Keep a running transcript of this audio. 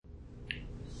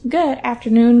Good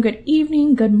afternoon, good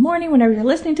evening, good morning, whenever you're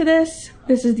listening to this.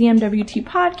 This is the MWT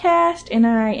podcast, and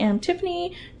I am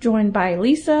Tiffany, joined by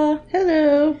Lisa.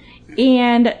 Hello.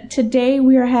 And today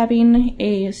we are having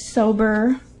a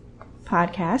sober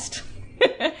podcast.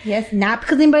 Yes, not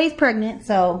because anybody's pregnant,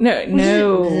 so...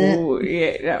 No.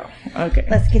 Okay.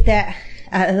 Let's get that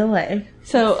out of the way.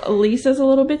 So, Lisa's a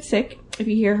little bit sick. If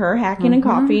you hear her hacking and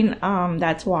coughing,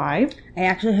 that's why. I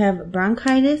actually have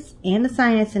bronchitis and a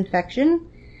sinus infection.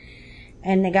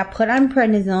 And I got put on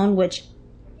prednisone, which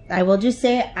I will just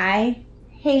say I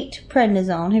hate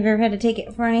prednisone. Have you ever had to take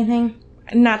it for anything?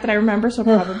 Not that I remember, so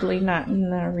probably not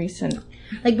in the recent.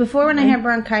 Like before when I had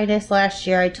bronchitis last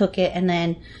year, I took it. And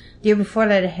then the year before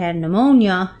that, I had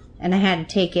pneumonia and I had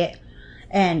to take it.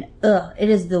 And it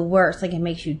is the worst. Like it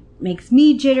makes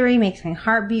me jittery, makes my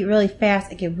heart beat really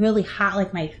fast. I get really hot.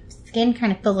 Like my skin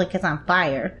kind of feels like it's on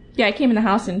fire. Yeah, I came in the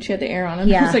house and she had the air on. And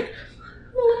yeah. I was like...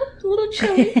 a little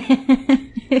chilly.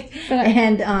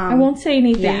 And I won't say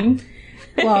anything.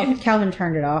 Yeah. Well, Calvin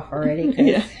turned it off already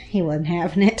because he wasn't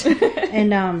having it.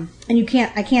 And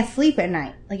I can't sleep at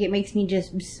night. Like it makes me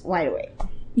just wide awake.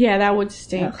 Yeah, that would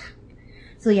stink. Ugh.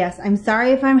 So yes, I'm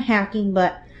sorry if I'm hacking,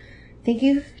 but thank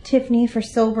you, Tiffany, for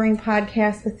sobering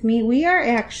podcast with me. We are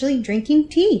actually drinking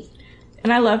tea.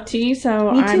 And I love tea,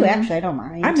 so me too. Actually, I don't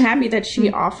mind. I'm happy that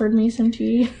she offered me some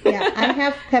tea. Yeah, I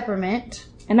have peppermint.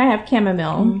 And I have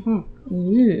chamomile. Mm-hmm.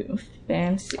 Ooh,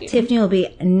 fancy. Tiffany will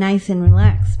be nice and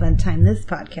relaxed by the time this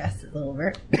podcast is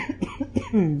over.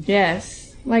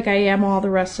 Yes, like I am all the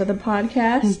rest of the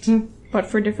podcast, but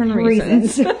for different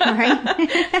reasons.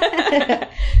 Right?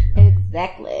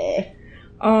 Exactly.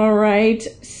 All right,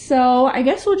 so I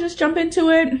guess we'll just jump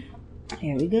into it.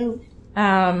 Here we go.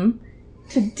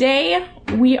 Today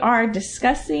we are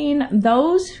discussing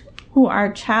those who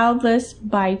are childless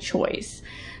by choice.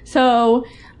 So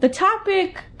the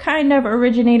topic kind of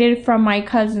originated from my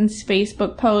cousin's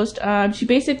Facebook post. She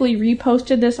basically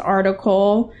reposted this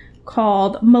article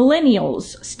called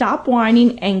 "Millennials Stop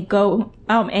Whining and Go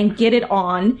and Get It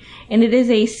On," and it is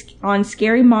on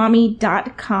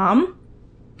ScaryMommy.com.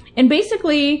 And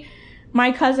basically,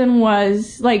 my cousin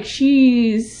was like,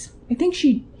 I think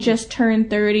she just turned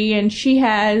 30, and she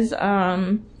has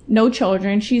no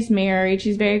children. She's married.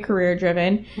 She's very career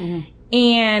driven,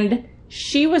 and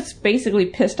she was basically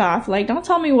pissed off, like, don't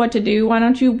tell me what to do. Why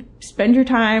don't you spend your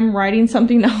time writing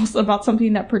something else about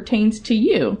something that pertains to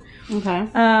you? Okay.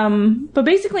 But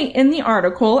basically in the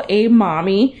article, a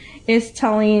mommy is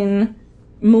telling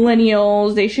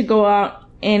millennials they should go out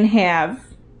and have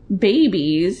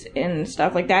babies and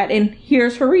stuff like that. And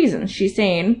here's her reason. She's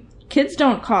saying, kids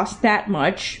don't cost that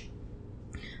much.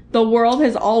 The world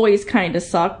has always kind of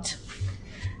sucked.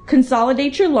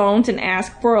 Consolidate your loans and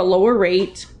ask for a lower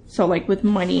rate. So like with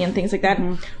money and things like that.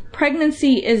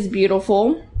 Pregnancy is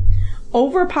beautiful.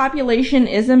 Overpopulation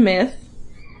is a myth.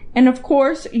 And of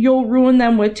course, you'll ruin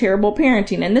them with terrible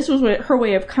parenting. And this was her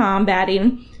way of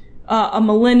combating a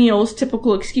millennial's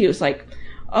typical excuse. Like,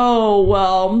 oh,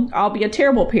 well, I'll be a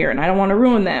terrible parent. I don't want to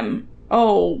ruin them.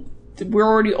 Oh, we're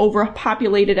already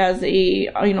overpopulated and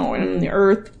the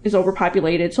earth is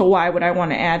overpopulated. So why would I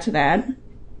want to add to that?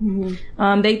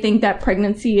 They think that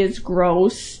pregnancy is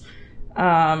gross.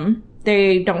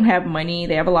 They don't have money.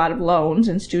 They have a lot of loans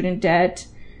and student debt,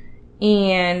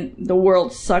 and the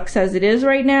world sucks as it is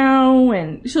right now.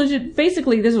 And so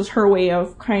basically this was her way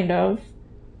of kind of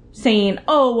saying,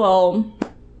 oh, well,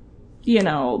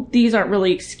 these aren't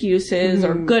really excuses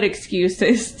or good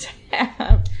excuses to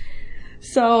have.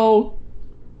 So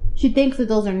she thinks that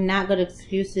those are not good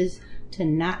excuses to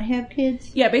not have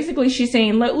kids? Yeah, basically she's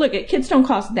saying, look, kids don't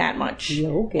cost that much. Yeah,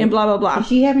 okay. And blah, blah, blah. Does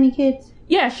she have any kids?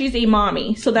 Yeah, she's a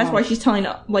mommy. So that's why she's telling,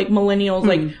 like, millennials,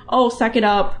 like, oh, suck it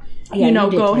up. Yeah,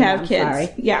 go have kids. Sorry.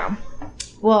 Yeah.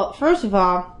 Well, first of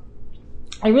all,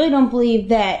 I really don't believe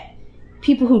that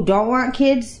people who don't want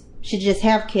kids should just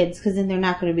have kids, because then they're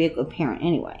not going to be a good parent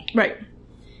anyway. Right.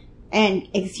 And,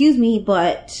 excuse me,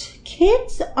 but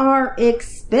kids are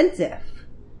expensive.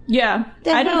 Yeah.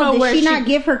 I don't know where she not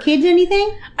give her kids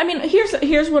anything? I mean,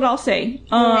 here's what I'll say.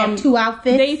 Have 2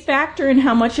 outfits? They factor in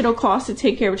how much it'll cost to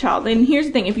take care of a child. And here's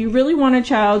the thing. If you really want a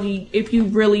child, if you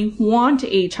really want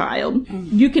a child,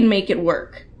 you can make it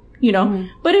work.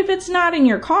 But if it's not in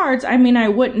your cards, I mean, I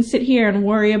wouldn't sit here and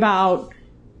worry about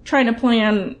trying to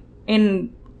plan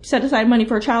and set aside money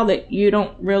for a child that you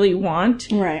don't really want.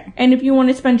 Right. And if you want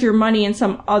to spend your money in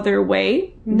some other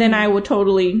way, then I would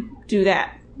totally do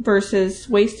that versus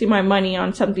wasting my money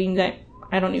on something that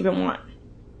I don't even want.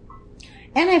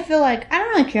 And I feel like I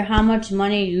don't really care how much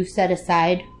money you set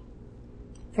aside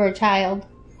for a child,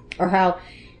 or how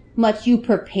much you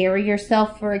prepare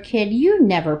yourself for a kid, you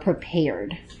never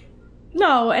prepared.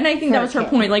 No, and I think that was her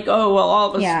point. Like, oh, well,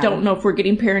 all of us don't know if we're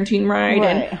getting parenting right.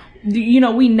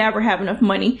 And, we never have enough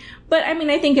money. But, I mean,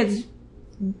 I think it's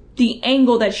the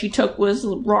angle that she took was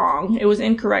wrong. It was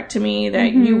incorrect to me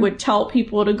that you would tell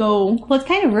people to go... Well, it's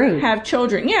kind of rude. ...have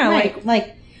children. Yeah,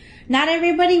 like, not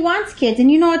everybody wants kids.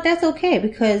 And you know what? That's okay.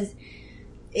 Because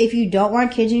if you don't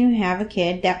want kids and you have a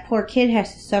kid, that poor kid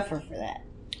has to suffer for that.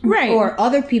 Right. Or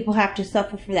other people have to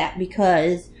suffer for that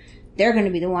because they're going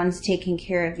to be the ones taking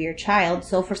care of your child.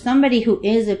 So for somebody who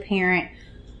is a parent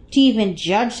to even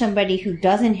judge somebody who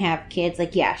doesn't have kids,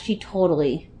 like, yeah, she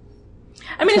totally...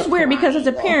 I mean, it's weird because as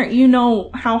a parent, you know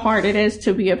how hard it is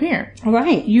to be a parent.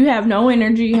 Right. You have no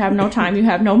energy, you have no time, you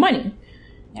have no money.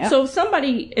 Yep. So if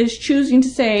somebody is choosing to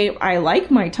say, I like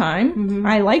my time,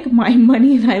 I like my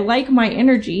money, and I like my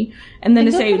energy, and then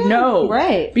to say, no,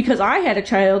 right, because I had a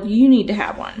child, you need to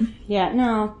have one. Yeah,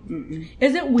 no.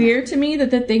 Is it weird to me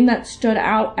that the thing that stood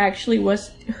out actually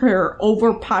was her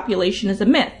overpopulation is a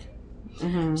myth?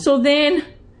 So then...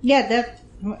 Yeah, that...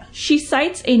 She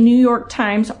cites a New York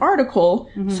Times article,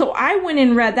 so I went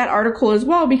and read that article as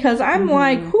well because I'm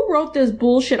like, who wrote this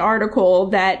bullshit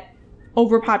article that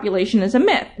overpopulation is a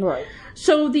myth? Right.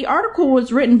 So the article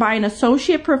was written by an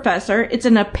associate professor. It's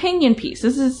an opinion piece.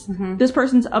 This is this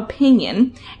person's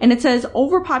opinion, and it says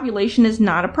overpopulation is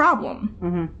not a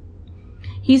problem.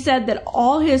 He said that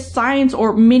all his science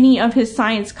or many of his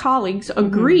science colleagues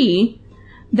agree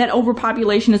that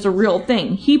overpopulation is a real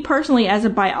thing. He personally, as a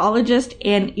biologist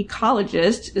and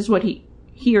ecologist, is what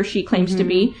he or she claims to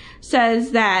be,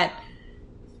 says that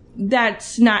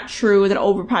that's not true, that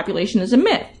overpopulation is a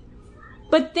myth.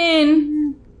 But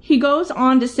then he goes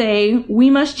on to say, we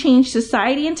must change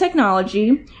society and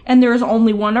technology, and there is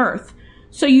only one Earth.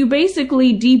 So you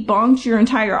basically debunked your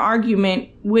entire argument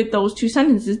with those two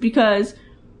sentences because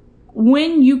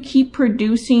when you keep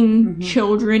producing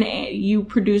children, you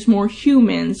produce more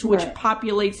humans, which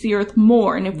populates the earth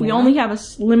more. And if we only have a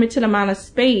limited amount of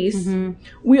space,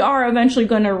 we are eventually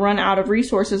going to run out of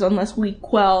resources unless we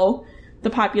quell the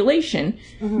population,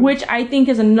 which I think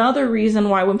is another reason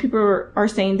why when people are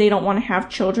saying they don't want to have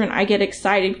children, I get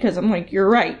excited because I'm like, you're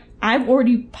right. I've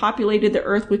already populated the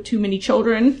earth with too many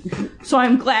children, so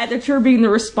I'm glad that you're being the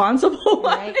responsible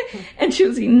one and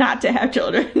choosing not to have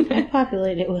children. I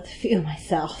populated with a few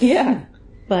myself. Yeah.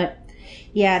 But,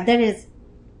 yeah, that is,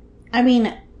 I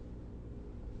mean,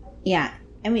 yeah.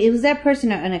 I mean, was that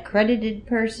person an accredited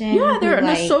person? Yeah, they're an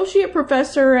associate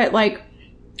professor at, like,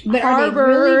 but Harvard.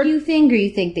 Are they really, do you think, or you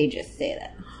think they just say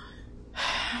that?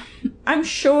 I'm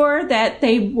sure that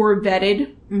they were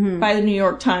vetted by the New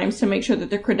York Times to make sure that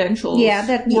their credentials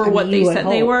were what they said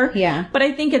they were. Yeah. But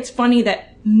I think it's funny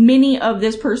that many of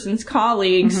this person's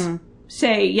colleagues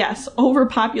say, yes,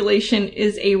 overpopulation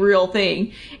is a real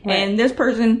thing. Right. And this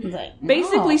person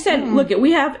basically said, look,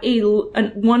 we have a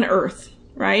one Earth,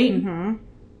 right?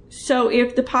 So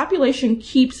if the population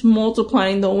keeps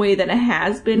multiplying the way that it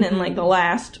has been in like the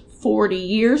last 40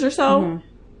 years or so,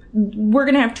 we're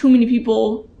going to have too many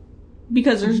people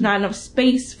because there's not enough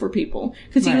space for people.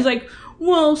 Because he was like,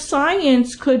 well,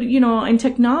 science could, and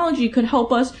technology could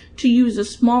help us to use a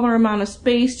smaller amount of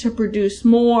space to produce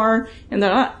more. And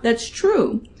that's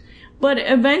true. But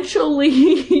eventually,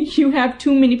 you have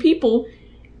too many people.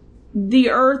 The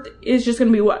earth is just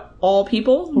going to be what? All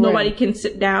people? Right. Nobody can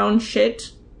sit down,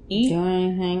 shit, eat. Do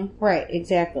anything. Right,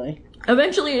 exactly.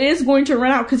 Eventually, it is going to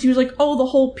run out because he was like, oh, the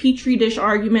whole petri dish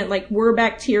argument, like we're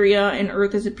bacteria and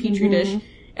earth is a petri dish.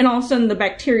 And all of a sudden, the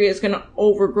bacteria is going to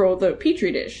overgrow the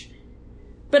petri dish.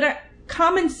 But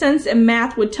common sense and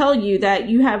math would tell you that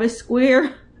you have a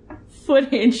square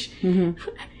footage, and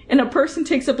a person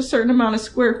takes up a certain amount of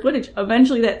square footage.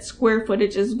 Eventually, that square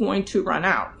footage is going to run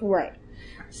out. Right.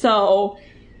 So...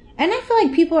 And I feel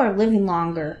like people are living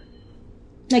longer.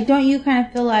 Like, don't you kind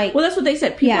of feel like... Well, that's what they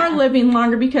said. People are living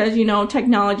longer because,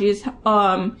 technology has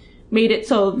made it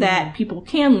so that people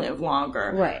can live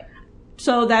longer. Right.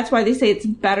 So that's why they say it's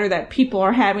better that people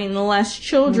are having less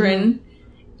children.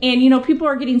 And, people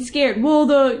are getting scared. Well,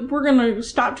 we're going to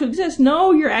stop to exist.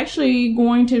 No, you're actually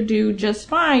going to do just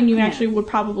fine. You actually would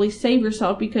probably save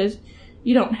yourself because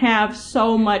you don't have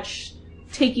so much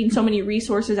taking so many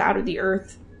resources out of the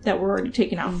earth that were already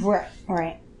taken out.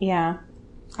 Right. Yeah.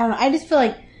 I don't know. I just feel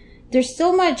like there's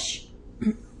so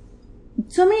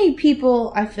many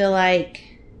people, I feel like...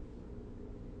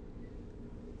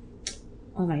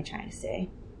 What am I trying to say?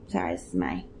 Sorry, this is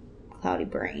my cloudy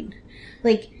brain.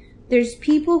 Like, there's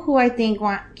people who I think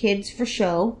want kids for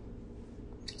show,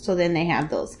 so then they have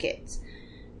those kids.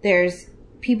 There's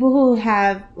people who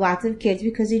have lots of kids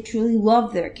because they truly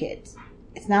love their kids.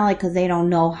 it's not like because they don't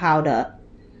know how to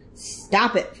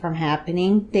stop it from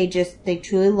happening. They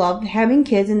truly love having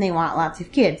kids and they want lots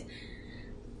of kids.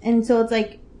 And so it's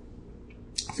like,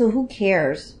 so who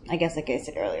cares? I guess like I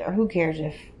said earlier, who cares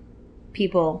if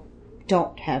people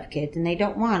don't have kids and they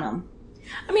don't want them?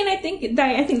 I mean, I think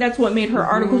that's what made her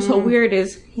article so weird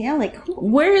is, yeah, like,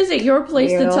 where is it your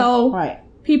place to tell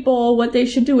people what they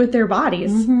should do with their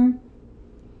bodies? Mm-hmm.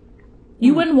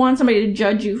 You wouldn't want somebody to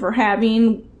judge you for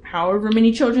having however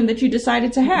many children that you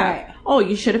decided to have. Right. Oh,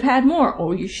 you should have had more.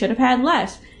 Oh, you should have had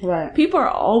less. Right. People are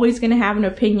always going to have an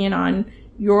opinion on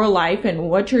your life and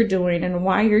what you're doing and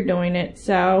why you're doing it.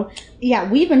 So,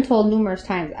 yeah, we've been told numerous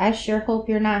times, I sure hope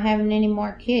you're not having any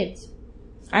more kids.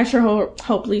 I sure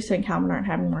hope Lisa and Calvin aren't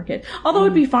having more kids. Although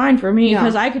it'd be fine for me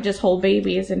because I could just hold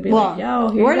babies and be like, yo,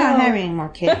 here we're you go. not having any more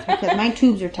kids because my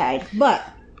tubes are tied. But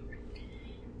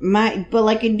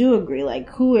like I do agree, like,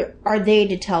 who are they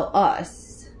to tell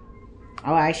us?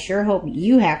 Oh, I sure hope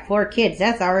you have 4 kids.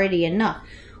 That's already enough.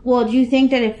 Well, do you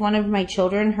think that if one of my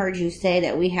children heard you say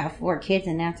that we have 4 kids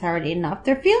and that's already enough,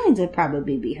 their feelings would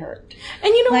probably be hurt.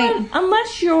 And you know what?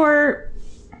 Unless you're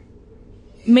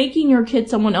making your kid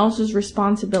someone else's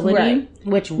responsibility, right.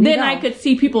 Which then I could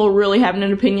see people really having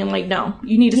an opinion like, no,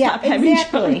 you need to stop having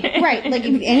children. Right. Like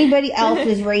if anybody else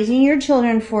is raising your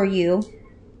children for you,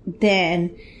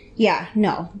 then yeah,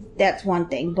 no, that's one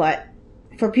thing. But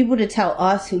for people to tell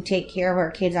us who take care of our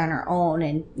kids on our own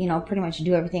and, you know, pretty much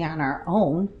do everything on our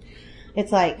own,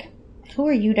 it's like, who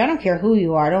are you? I don't care who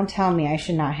you are. Don't tell me I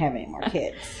should not have any more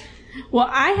kids. Well,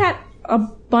 I had a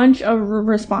bunch of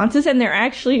responses, and they're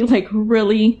actually like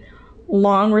really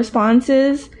long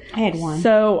responses. I had one.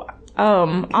 So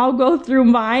I'll go through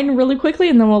mine really quickly,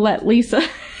 and then we'll let Lisa.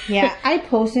 Yeah, I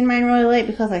posted mine really late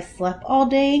because I slept all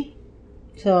day.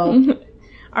 So,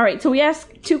 all right. So we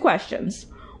asked 2 questions.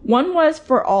 One was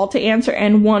for all to answer,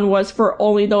 and one was for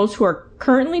only those who are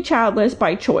currently childless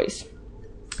by choice.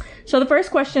 So the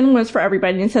first question was for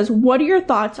everybody, and it says, what are your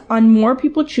thoughts on more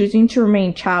people choosing to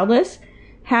remain childless,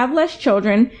 have less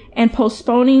children, and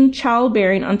postponing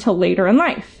childbearing until later in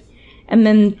life? And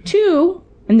then 2,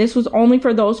 and this was only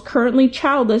for those currently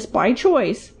childless by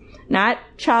choice, not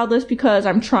childless because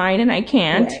I'm trying and I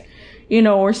can't, you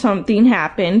know, or something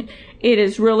happened. It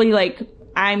is really like,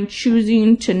 I'm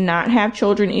choosing to not have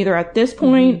children either at this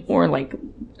point or like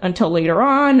until later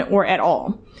on or at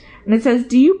all. And it says,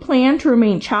 do you plan to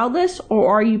remain childless or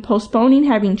are you postponing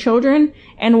having children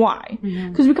and why?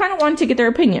 Because we kind of wanted to get their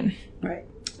opinion. Right.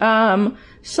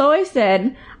 So I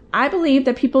said, I believe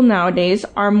that people nowadays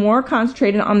are more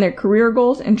concentrated on their career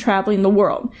goals and traveling the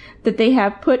world, that they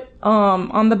have put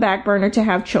on the back burner to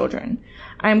have children.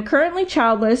 I am currently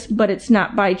childless, but it's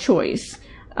not by choice.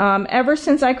 Ever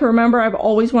since I can remember, I've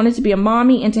always wanted to be a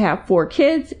mommy and to have 4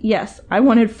 kids. Yes, I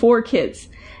wanted 4 kids.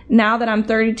 Now that I'm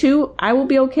 32, I will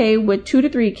be okay with 2 to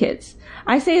 3 kids.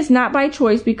 I say it's not by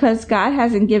choice because God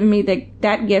hasn't given me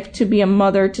that gift to be a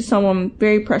mother to someone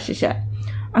very precious yet.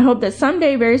 I hope that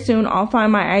someday, very soon, I'll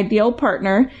find my ideal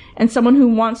partner and someone who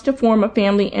wants to form a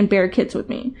family and bear kids with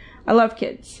me. I love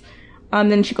kids.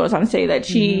 Then she goes on to say that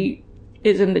she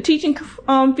is in the teaching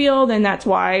field, and that's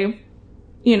why,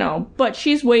 you know, but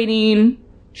she's waiting.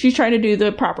 She's trying to do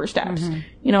the proper steps.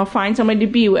 You know, find somebody to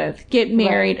be with, get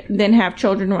married, then have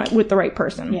children with the right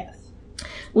person. Yes.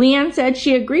 Leanne said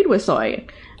she agreed with Zoe.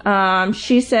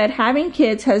 She said, having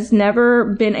kids has never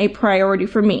been a priority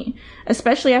for me,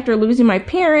 especially after losing my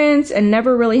parents and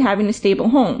never really having a stable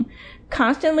home.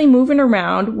 Constantly moving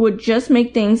around would just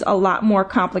make things a lot more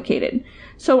complicated.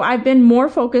 So I've been more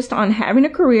focused on having a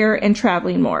career and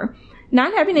traveling more.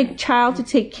 Not having a child to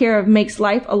take care of makes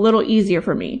life a little easier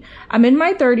for me. I'm in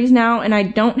my 30s now and I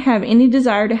don't have any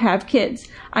desire to have kids.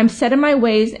 I'm set in my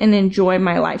ways and enjoy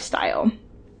my lifestyle.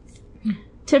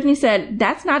 Tiffany said,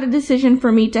 that's not a decision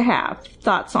for me to have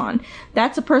thoughts on.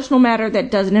 That's a personal matter that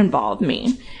doesn't involve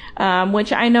me.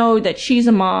 Which I know that she's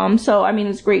a mom, so I mean,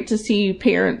 it's great to see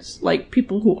parents, like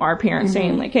people who are parents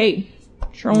saying like, hey,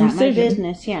 it's your own decision. Not my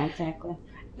business. Yeah, exactly.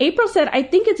 April said, I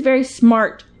think it's very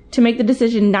smart to make the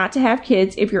decision not to have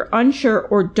kids if you're unsure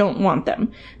or don't want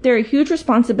them. They're a huge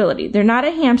responsibility. They're not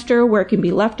a hamster where it can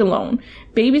be left alone.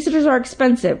 Babysitters are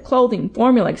expensive, clothing,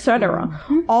 formula, etc.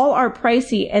 All are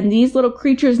pricey, and these little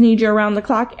creatures need you around the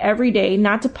clock every day,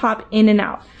 not to pop in and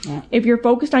out. Yeah. If you're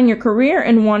focused on your career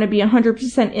and want to be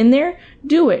 100% in there,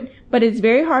 do it. But it's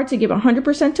very hard to give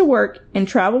 100% to work and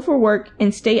travel for work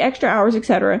and stay extra hours,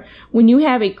 etc. when you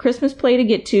have a Christmas play to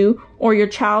get to or your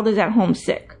child is at home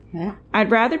sick. Yeah.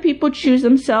 I'd rather people choose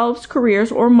themselves, careers,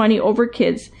 or money over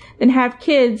kids than have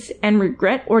kids and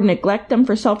regret or neglect them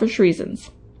for selfish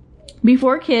reasons.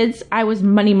 Before kids, I was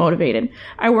money motivated.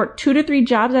 I worked 2 to 3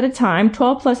 jobs at a time,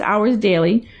 12 plus hours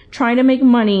daily, trying to make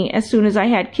money. As soon as I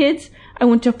had kids, I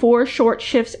went to 4 short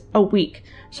shifts a week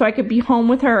so I could be home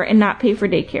with her and not pay for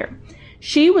daycare.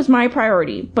 She was my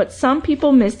priority, but some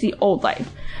people miss the old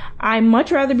life. I'd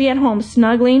much rather be at home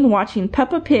snuggling, watching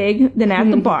Peppa Pig than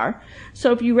at the bar.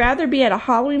 So if you'd rather be at a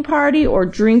Halloween party or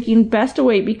drinking, best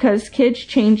away because kids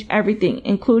change everything,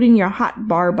 including your hot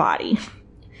bar body.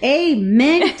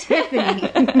 Amen,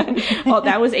 Tiffany. Oh,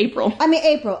 that was April.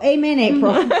 April. Amen,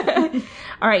 April.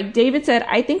 All right, David said,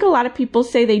 I think a lot of people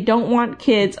say they don't want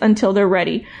kids until they're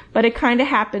ready, but it kind of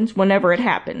happens whenever it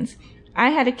happens.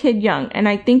 I had a kid young, and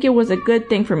I think it was a good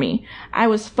thing for me. I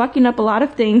was fucking up a lot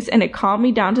of things, and it calmed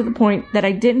me down to the point that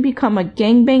I didn't become a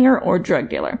gangbanger or drug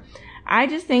dealer. I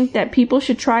just think that people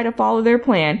should try to follow their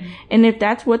plan, and if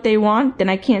that's what they want, then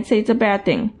I can't say it's a bad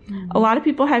thing. A lot of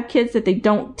people have kids that they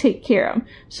don't take care of,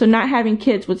 so not having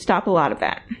kids would stop a lot of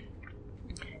that.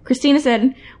 Christina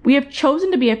said, we have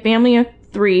chosen to be a family of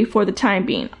 3 for the time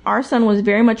being. Our son was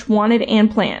very much wanted and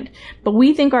planned, but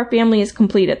we think our family is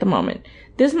complete at the moment.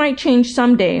 This might change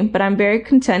someday, but I'm very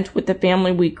content with the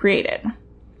family we created.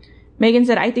 Megan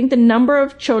said, I think the number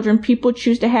of children people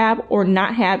choose to have or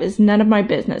not have is none of my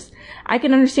business. I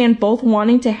can understand both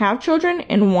wanting to have children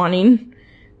and wanting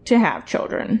to have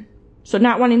children. So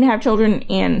not wanting to have children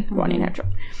and wanting to have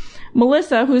children.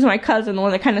 Melissa, who's my cousin, the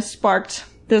one that kind of sparked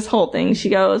this whole thing, she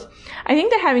goes, I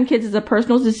think that having kids is a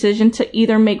personal decision to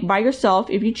either make by yourself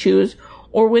if you choose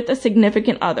or with a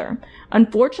significant other.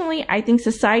 Unfortunately, I think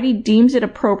society deems it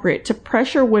appropriate to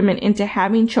pressure women into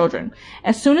having children.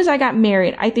 As soon as I got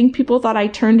married, I think people thought I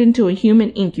turned into a human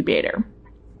incubator.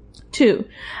 2,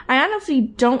 I honestly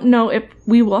don't know if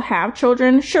we will have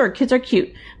children. Sure, kids are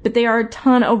cute, but they are a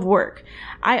ton of work.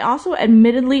 I also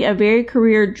admittedly a very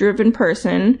career-driven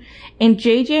person, and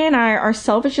JJ and I are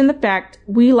selfish in the fact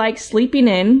we like sleeping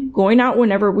in, going out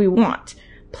whenever we want.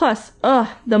 Plus,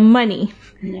 the money.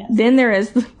 Yes. Then there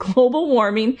is the global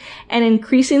warming and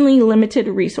increasingly limited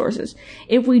resources.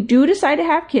 If we do decide to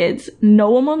have kids, no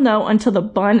one will know until the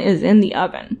bun is in the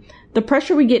oven. The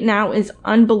pressure we get now is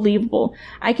unbelievable.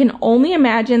 I can only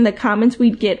imagine the comments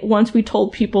we'd get once we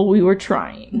told people we were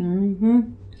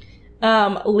trying.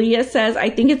 Leah says, I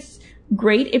think it's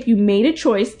great if you made a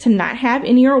choice to not have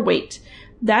any or wait.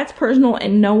 That's personal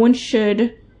and no one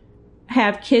should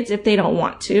have kids if they don't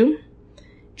want to.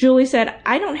 Julie said,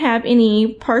 I don't have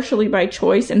any, partially by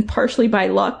choice and partially by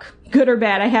luck. Good or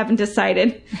bad, I haven't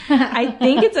decided. I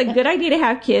think it's a good idea to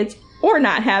have kids or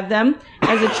not have them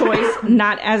as a choice,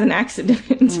 not as an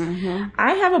accident.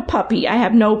 I have a puppy I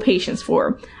have no patience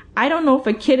for. I don't know if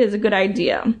a kid is a good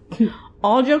idea.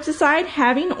 All jokes aside,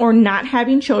 having or not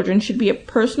having children should be a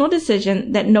personal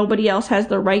decision that nobody else has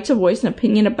the right to voice an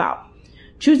opinion about.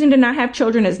 Choosing to not have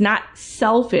children is not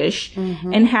selfish,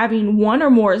 and having one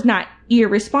or more is not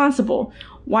irresponsible.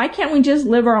 Why can't we just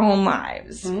live our own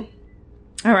lives? All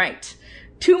right.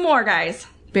 2 more, guys.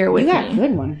 Bear with me. You got a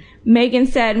good one. Megan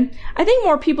said, I think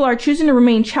more people are choosing to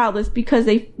remain childless because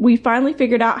we finally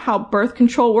figured out how birth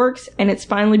control works and it's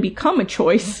finally become a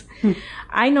choice.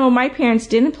 I know my parents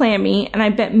didn't plan me, and I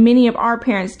bet many of our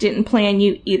parents didn't plan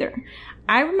you either.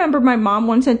 I remember my mom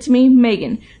once said to me,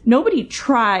 Megan, nobody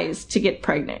tries to get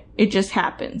pregnant. It just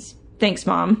happens. Thanks,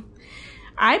 Mom.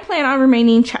 I plan on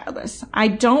remaining childless. I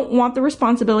don't want the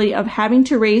responsibility of having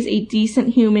to raise a decent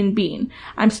human being.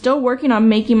 I'm still working on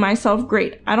making myself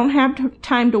great. I don't have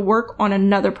time to work on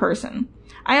another person.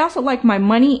 I also like my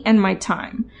money and my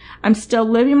time. I'm still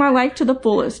living my life to the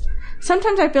fullest.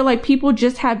 Sometimes I feel like people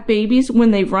just have babies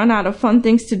when they run out of fun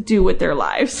things to do with their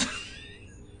lives.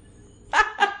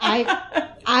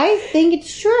 I think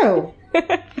it's true.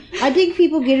 I think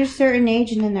people get a certain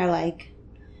age and then they're like,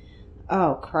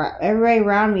 oh crap, everybody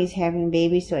around me is having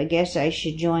babies, so I guess I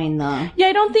should join the... Yeah,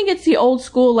 I don't think it's the old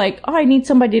school, like, oh, I need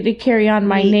somebody to carry on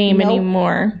my name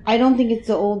anymore. I don't think it's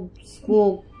the old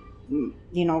school,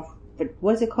 but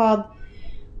what's it called?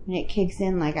 When it kicks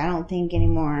in, like, I don't think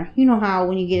anymore. You know how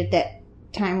when you get at that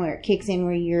time where it kicks in,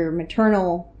 where your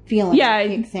maternal feeling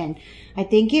kicks in. I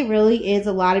think it really is.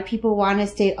 A lot of people want to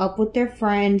stay up with their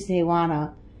friends. They want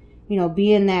to,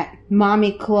 be in that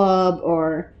mommy club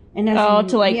or...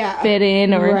 to fit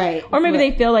in, or maybe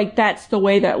they feel like that's the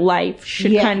way that life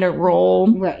should kind of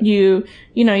roll. Right. You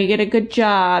get a good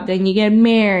job, then you get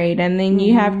married, and then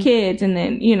you have kids, and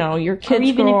then your kids. Or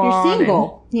even if you're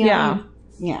single. Yeah.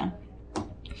 Yeah.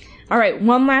 All right,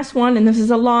 one last one, and this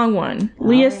is a long one.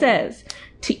 Leah says,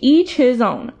 to each his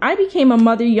own. I became a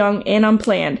mother young and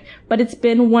unplanned, but it's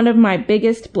been one of my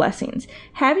biggest blessings.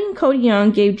 Having Cody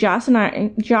young gave Josh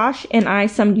and I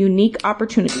some unique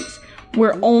opportunities.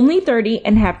 We're only 30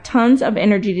 and have tons of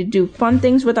energy to do fun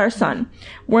things with our son.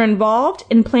 We're involved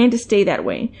and plan to stay that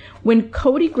way. When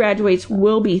Cody graduates,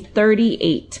 we'll be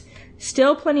 38.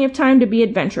 Still plenty of time to be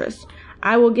adventurous.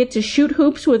 I will get to shoot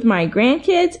hoops with my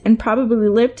grandkids and probably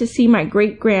live to see my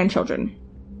great-grandchildren.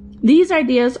 These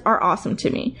ideas are awesome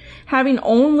to me. Having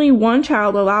only one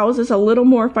child allows us a little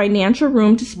more financial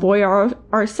room to spoil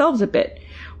ourselves a bit.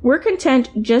 We're content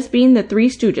just being the Three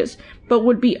Stooges, but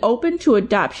would be open to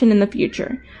adoption in the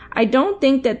future. I don't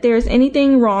think that there's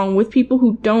anything wrong with people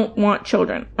who don't want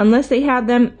children, unless they have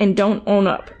them and don't own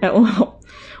up, LOL.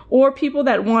 Or people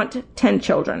that want 10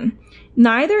 children.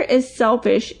 Neither is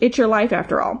selfish, it's your life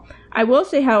after all. I will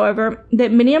say, however,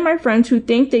 that many of my friends who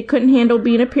think they couldn't handle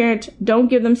being a parent don't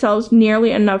give themselves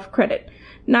nearly enough credit.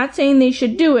 Not saying they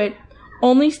should do it,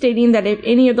 only stating that if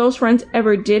any of those friends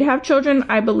ever did have children,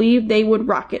 I believe they would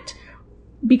rock it.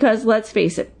 Because let's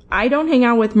face it, I don't hang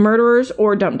out with murderers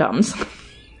or dum-dums.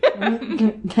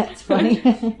 That's funny.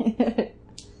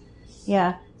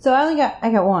 Yeah. So I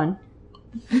got one.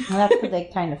 Well, that's because they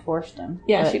kind of forced him.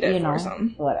 Yeah, but, she did force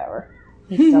him. Whatever.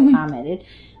 He still commented.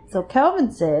 So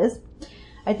Kelvin says,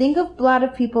 I think a lot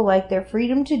of people like their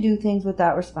freedom to do things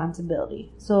without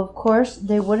responsibility. So, of course,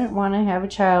 they wouldn't want to have a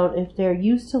child if they're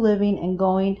used to living and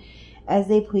going as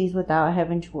they please without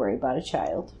having to worry about a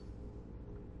child.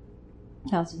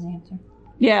 How's his answer?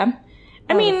 Yeah.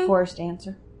 I mean, a forced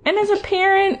answer. And as a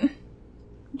parent,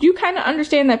 you kind of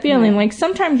understand that feeling. Right. Like,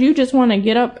 sometimes you just want to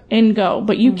get up and go,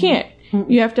 but you can't.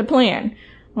 You have to plan.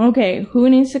 Okay, who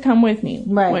needs to come with me?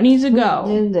 Right. What needs to go?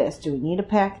 Do this? Do we need to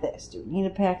pack this? Do we need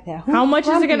to pack that? How much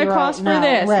is it going to cost for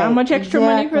this? Right. How much extra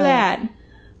money for that?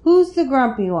 Who's the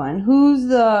grumpy one? Who's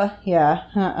the...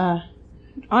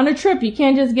 On a trip, you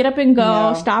can't just get up and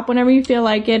go, stop whenever you feel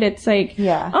like it. It's like,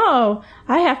 oh,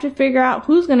 I have to figure out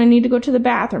who's going to need to go to the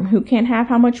bathroom, who can't have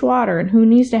how much water, and who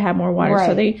needs to have more water.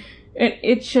 Right. So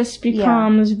it just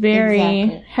becomes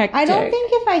very hectic. I don't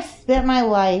think if I spent my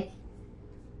life...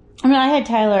 I mean, I had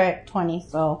Tyler at 20,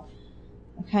 so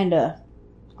I kind of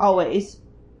always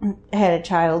had a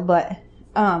child, but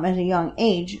at a young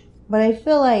age. But I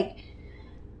feel like,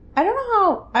 I don't know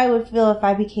how I would feel if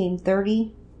I became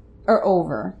 30 or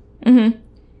over and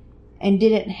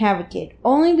didn't have a kid.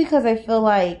 Only because I feel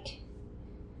like,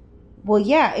 well,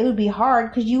 yeah, it would be hard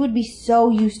because you would be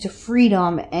so used to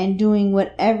freedom and doing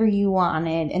whatever you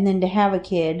wanted, and then to have a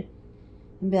kid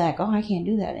and be like, oh, I can't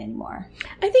do that anymore.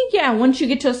 I think, once you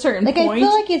get to a certain point. I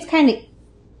feel like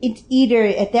it's either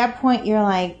at that point you're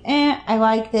like, I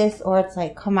like this, or it's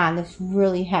like, come on, this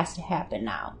really has to happen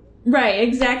now. Right,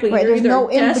 exactly. Right, you're there's either no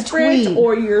desperate in-between.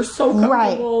 Or you're so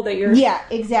comfortable that you're... Yeah,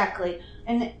 exactly.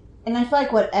 And I feel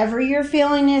like whatever your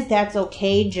feeling is, that's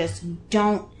okay. Just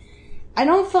don't... I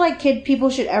don't feel like people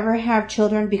should ever have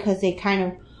children because they kind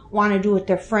of want to do what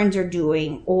their friends are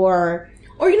doing, or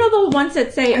you know the ones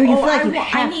that say,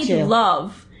 I need to.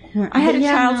 Love. I had a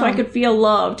child so I could feel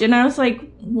loved. And I was like,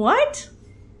 what?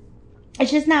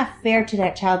 It's just not fair to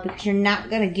that child because you're not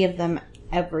going to give them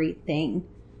everything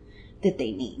that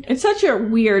they need. It's such a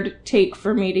weird take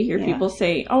for me to hear people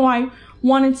say, oh, I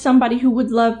wanted somebody who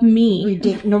would love me.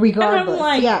 No, regardless. And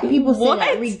I'm like, people say what?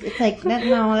 that. It's like,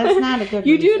 no, that's not a good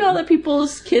You reason. do know that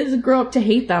people's kids grow up to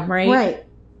hate them, right? Right.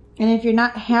 And if you're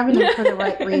not having them for the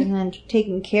right reason and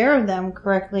taking care of them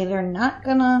correctly, they're not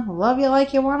gonna love you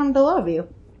like you want them to love you.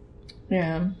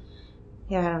 Yeah.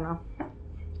 Yeah, I don't know.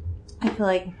 I feel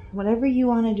like whatever you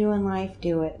want to do in life,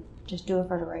 do it. Just do it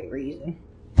for the right reason.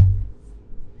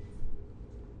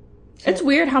 It's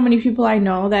weird how many people I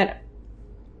know that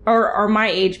are my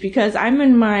age, because I'm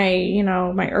in my,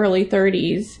 my early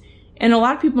 30s, and a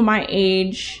lot of people my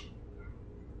age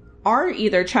are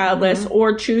either childless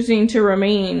or choosing to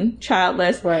remain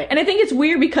childless. Right. And I think it's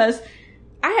weird because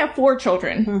I have 4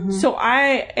 children. So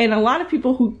and a lot of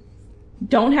people who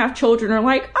don't have children are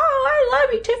like, oh, I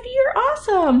love you, Tiffany, you're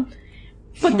awesome.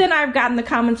 But then I've gotten the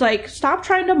comments like, stop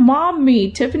trying to mom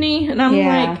me, Tiffany. And I'm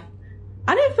like,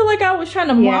 I didn't feel like I was trying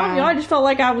to mom you. I just felt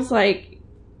like I was like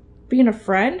being a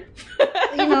friend.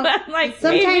 Like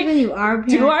sometimes when you are a parent,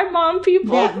 do I mom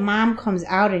people? That mom comes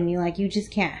out in you, like you just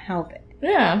can't help it.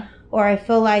 Yeah. Or I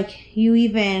feel like you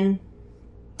even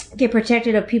get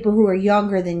protected of people who are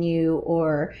younger than you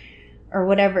or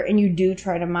whatever, and you do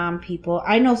try to mom people.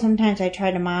 I know sometimes I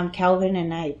try to mom Calvin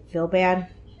and I feel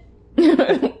bad.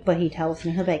 But he tells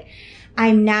me, he'll be like,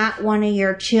 I'm not one of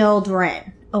your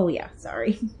children. Oh yeah,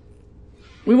 sorry.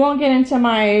 We won't get into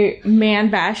my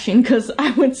man bashing because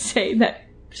I would say that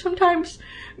sometimes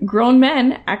grown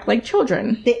men act like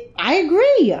children. I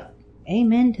agree.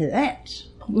 Amen to that.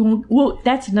 Well,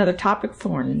 that's another topic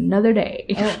for another day.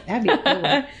 Oh, that'd be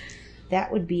cool.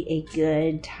 that would be a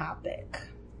good topic.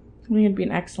 I think it'd be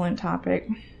an excellent topic.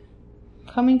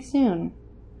 Coming soon.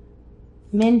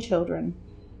 Men, children.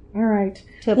 All right.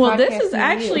 Well, this is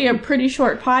actually a pretty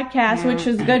short podcast, which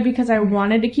is good because I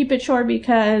wanted to keep it short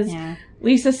because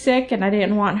Lisa's sick and I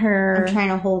didn't want her... I'm trying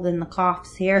to hold in the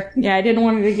coughs here. Yeah, I didn't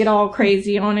want her to get all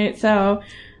crazy on it. So,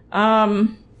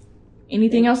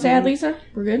 anything else to add, Lisa?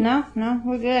 We're good? No,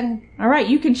 we're good. All right.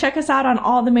 You can check us out on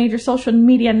all the major social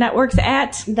media networks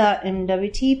at... The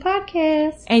MWT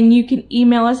Podcast. And you can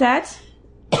email us at...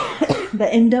 The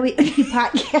MWT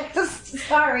Podcast.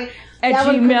 Sorry. At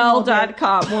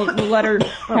gmail.com. We'll let her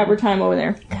have her time over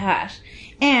there. Gosh.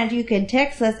 And you can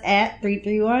text us at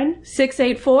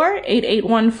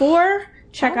 331-684-8814.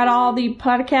 Check out all the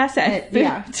podcasts at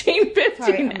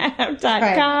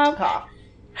 1515app.com.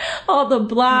 All the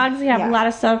blogs. We have a lot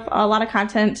of stuff, a lot of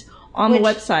content on the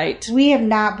website.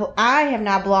 I have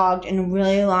not blogged in a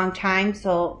really long time,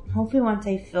 so hopefully once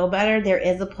I feel better, there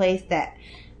is a place that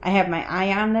I have my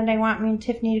eye on that I want me and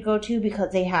Tiffany to go to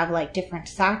because they have like different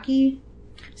sake.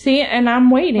 See, and I'm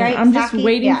waiting. Right? I'm just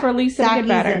waiting for Lisa to get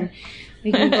better.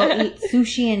 We can go eat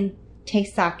sushi and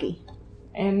taste sake.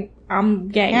 And I'm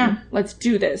game. Yeah. Let's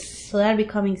do this. So that'll be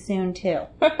coming soon too.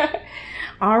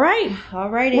 All right.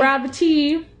 Alrighty. We're out of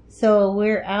tea. So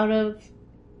we're out of...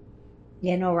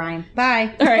 Yeah, no rhyme.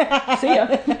 Bye. All right. See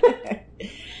ya.